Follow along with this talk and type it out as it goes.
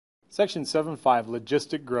Section 7.5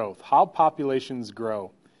 Logistic Growth, How Populations Grow.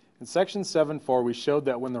 In Section 7.4 we showed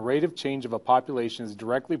that when the rate of change of a population is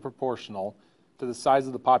directly proportional to the size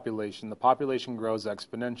of the population grows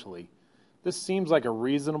exponentially. This seems like a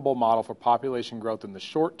reasonable model for population growth in the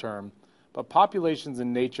short term, but populations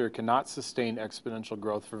in nature cannot sustain exponential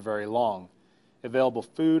growth for very long. Available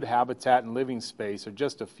food, habitat, and living space are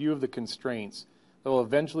just a few of the constraints that will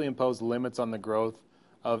eventually impose limits on the growth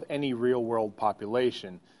of any real-world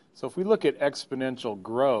population. So if we look at exponential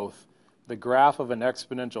growth, the graph of an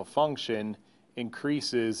exponential function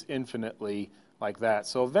increases infinitely like that.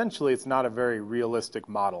 So eventually it's not a very realistic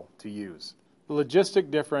model to use. The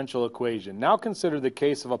logistic differential equation. Now consider the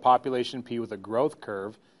case of a population P with a growth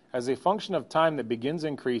curve as a function of time that begins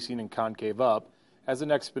increasing and concave up as an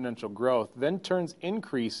exponential growth, then turns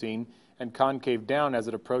increasing and concave down as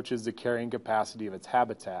it approaches the carrying capacity of its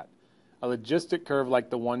habitat. A logistic curve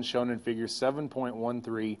like the one shown in figure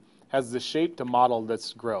 7.13 has the shape to model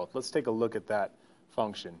this growth. Let's take a look at that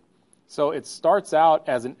function. So it starts out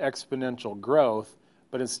as an exponential growth,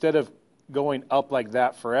 but instead of going up like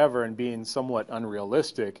that forever and being somewhat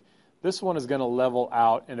unrealistic, this one is going to level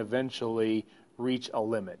out and eventually reach a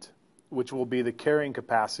limit, which will be the carrying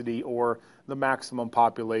capacity or the maximum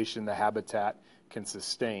population the habitat can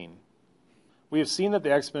sustain. We have seen that the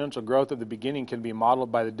exponential growth at the beginning can be modeled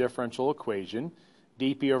by the differential equation,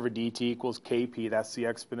 dp over dt equals kp. That's the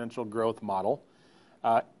exponential growth model.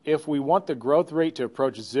 If we want the growth rate to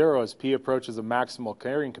approach zero as p approaches a maximal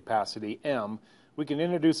carrying capacity, m, we can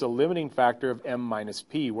introduce a limiting factor of m minus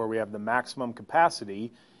p, where we have the maximum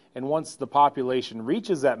capacity, and once the population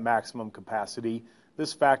reaches that maximum capacity,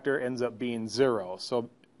 this factor ends up being zero. So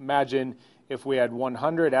imagine if we had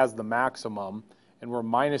 100 as the maximum, and we're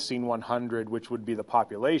minusing 100, which would be the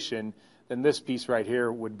population, then this piece right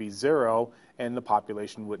here would be zero, and the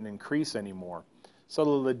population wouldn't increase anymore. So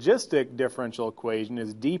the logistic differential equation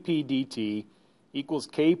is dp dt equals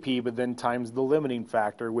kp, but then times the limiting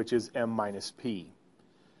factor, which is m minus p.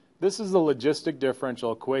 This is the logistic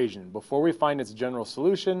differential equation. Before we find its general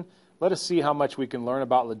solution, let us see how much we can learn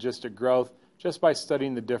about logistic growth just by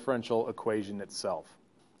studying the differential equation itself.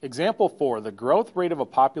 Example 4, the growth rate of a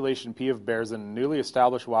population P of bears in a newly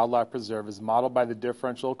established wildlife preserve is modeled by the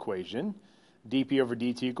differential equation, dp over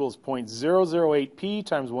dt equals 0.008 p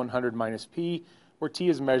times 100 minus p, where t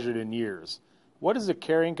is measured in years. What is the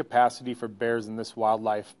carrying capacity for bears in this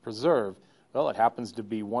wildlife preserve? Well, it happens to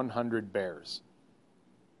be 100 bears.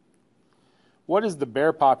 What is the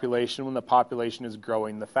bear population when the population is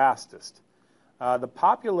growing the fastest? The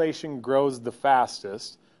population grows the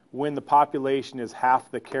fastest when the population is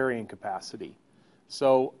half the carrying capacity.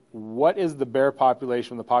 So what is the bear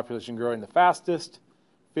population when the population growing the fastest?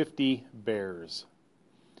 50 bears.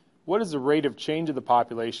 What is the rate of change of the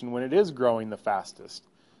population when it is growing the fastest?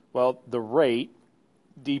 Well, the rate,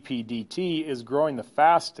 dp dt, is growing the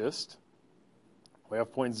fastest. We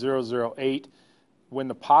have 0.008 when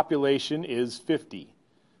the population is 50.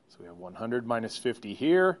 So we have 100 minus 50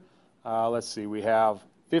 here. Let's see, we have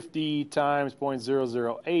 50 times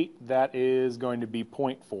 0.008, that is going to be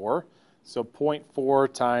 0.4. So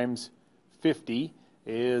 0.4 times 50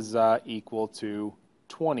 is equal to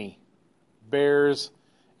 20 bears,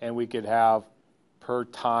 and we could have per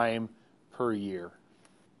time per year.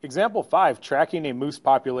 Example 5, tracking a moose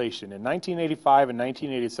population. In 1985 and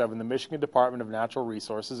 1987, the Michigan Department of Natural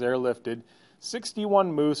Resources airlifted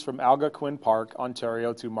 61 moose from Algonquin Park,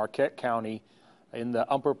 Ontario to Marquette County in the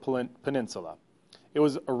Upper Peninsula. It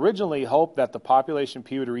was originally hoped that the population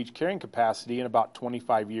P would reach carrying capacity in about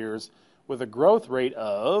 25 years with a growth rate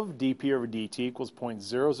of dp over dt equals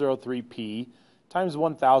 0.003 p times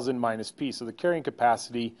 1,000 minus p. So the carrying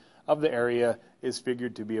capacity of the area is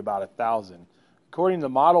figured to be about 1,000. According to the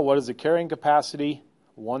model, what is the carrying capacity?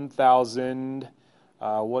 1,000,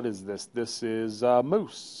 what is this? This is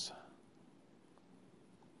moose.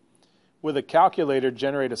 With a calculator,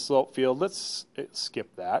 generate a slope field. Let's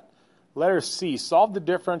skip that. Letter C, solve the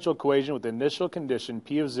differential equation with the initial condition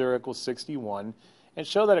P of 0 equals 61 and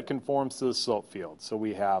show that it conforms to the slope field. So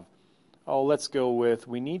we have, let's go with,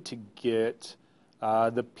 we need to get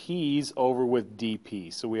the P's over with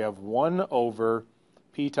dP. So we have 1 over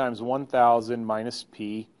P times 1,000 minus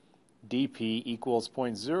P dP equals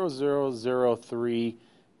 0.0003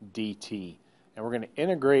 dt. And we're going to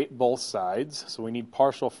integrate both sides, so we need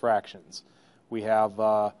partial fractions. We have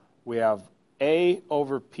A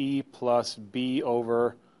over P plus B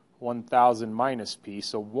over 1,000 minus P.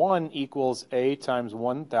 So 1 equals A times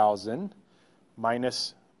 1,000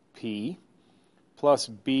 minus P plus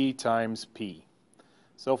B times P.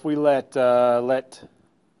 So if we let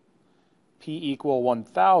P equal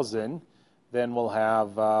 1,000, Then we'll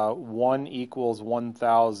have 1 equals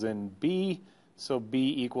 1,000b, so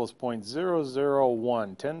b equals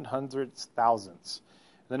 0.001, 10 thousandths.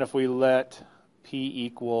 Then if we let p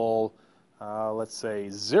equal, let's say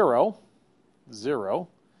 0,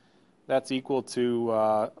 that's equal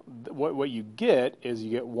to, what you get is you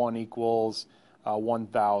get 1 equals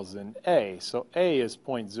 1,000a. So a is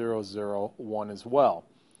 0.001 as well.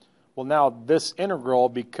 Well, now this integral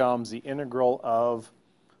becomes the integral of,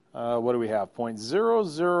 what do we have?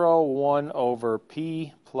 0.001 over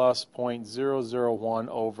p plus 0.001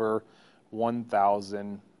 over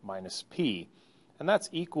 1,000 minus p. And that's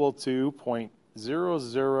equal to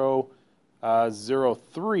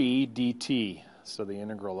 0.0003 dt. So the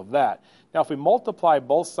integral of that. Now if we multiply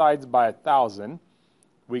both sides by 1,000,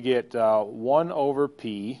 we get 1 over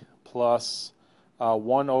p plus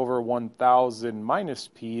 1 over 1,000 minus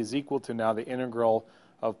p is equal to now the integral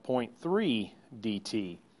of 0.3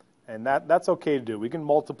 dt. And that's okay to do. We can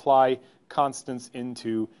multiply constants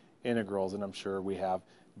into integrals, and I'm sure we have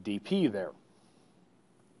dp there.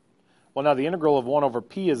 Well, now the integral of 1 over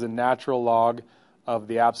p is a natural log of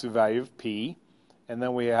the absolute value of p, and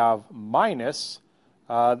then we have minus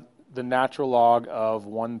the natural log of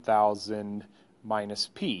 1,000 minus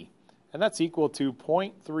p, and that's equal to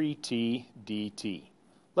 0.3t dt.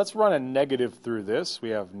 Let's run a negative through this. We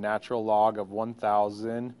have natural log of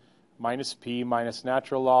 1,000 minus p minus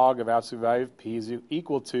natural log of absolute value of p is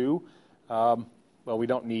equal to, well, we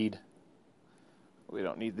don't need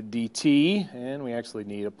the dt, and we actually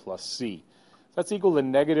need a plus c. So that's equal to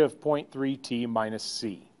negative 0.3t minus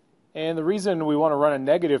c. And the reason we want to run a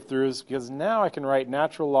negative through is because now I can write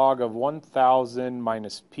natural log of 1,000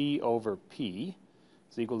 minus p over p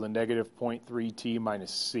is equal to negative 0.3t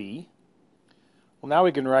minus c. Well, now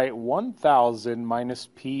we can write 1,000 minus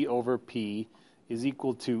p over p is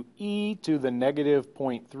equal to e to the negative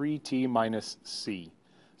 0.3t minus c.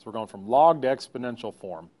 So we're going from log to exponential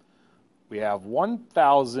form. We have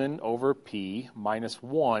 1,000 over p minus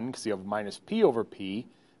 1, because you have minus p over p,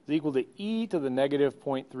 is equal to e to the negative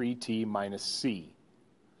 0.3t minus c.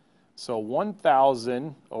 So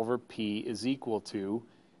 1,000 over p is equal to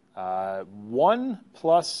 1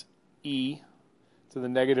 plus e to the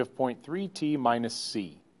negative 0.3t minus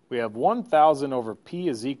c. We have 1,000 over p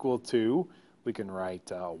is equal to, we can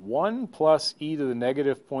write 1 plus e to the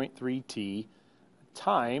negative 0.3t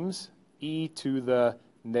times e to the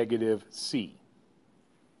negative c.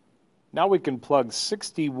 Now we can plug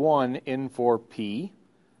 61 in for p.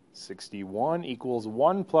 61 equals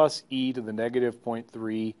 1 plus e to the negative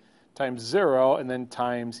 0.3 times 0, and then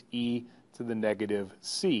times e to the negative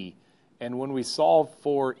c. And when we solve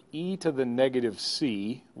for e to the negative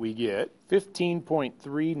c, we get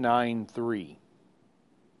 15.393.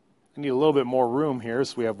 I need a little bit more room here,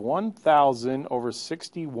 so we have 1,000 over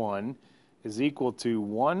 61 is equal to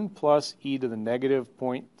 1 plus e to the negative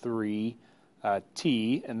 0.3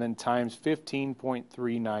 t, and then times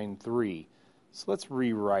 15.393. So let's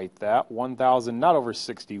rewrite that. 1,000 not over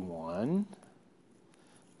 61,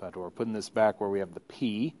 but we're putting this back where we have the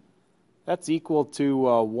p. That's equal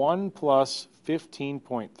to 1 plus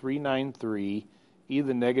 15.393 e to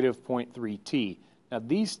the negative 0.3t. Now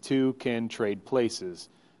these two can trade places.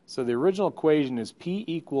 So the original equation is p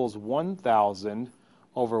equals 1,000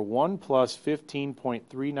 over 1 plus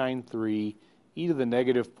 15.393 e to the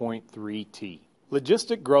negative 0.3t.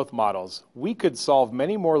 Logistic growth models. We could solve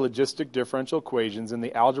many more logistic differential equations and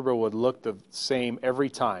the algebra would look the same every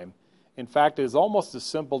time. In fact, it is almost as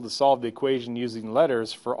simple to solve the equation using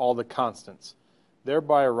letters for all the constants,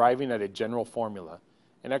 thereby arriving at a general formula.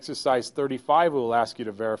 In exercise 35, we will ask you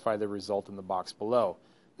to verify the result in the box below.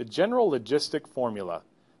 The general logistic formula.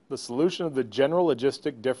 The solution of the general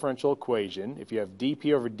logistic differential equation, if you have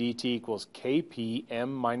dp over dt equals kp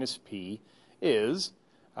m minus p, is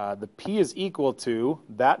the p is equal to,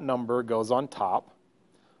 that number goes on top,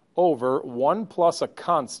 over 1 plus a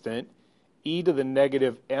constant, e to the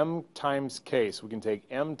negative m times k. So we can take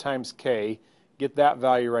m times k, get that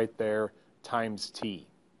value right there, times t.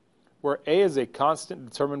 Where a is a constant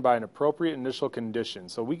determined by an appropriate initial condition.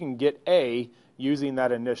 So we can get a using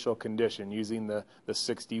that initial condition, using the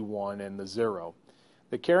 61 and the 0.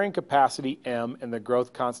 The carrying capacity m and the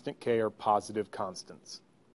growth constant k are positive constants.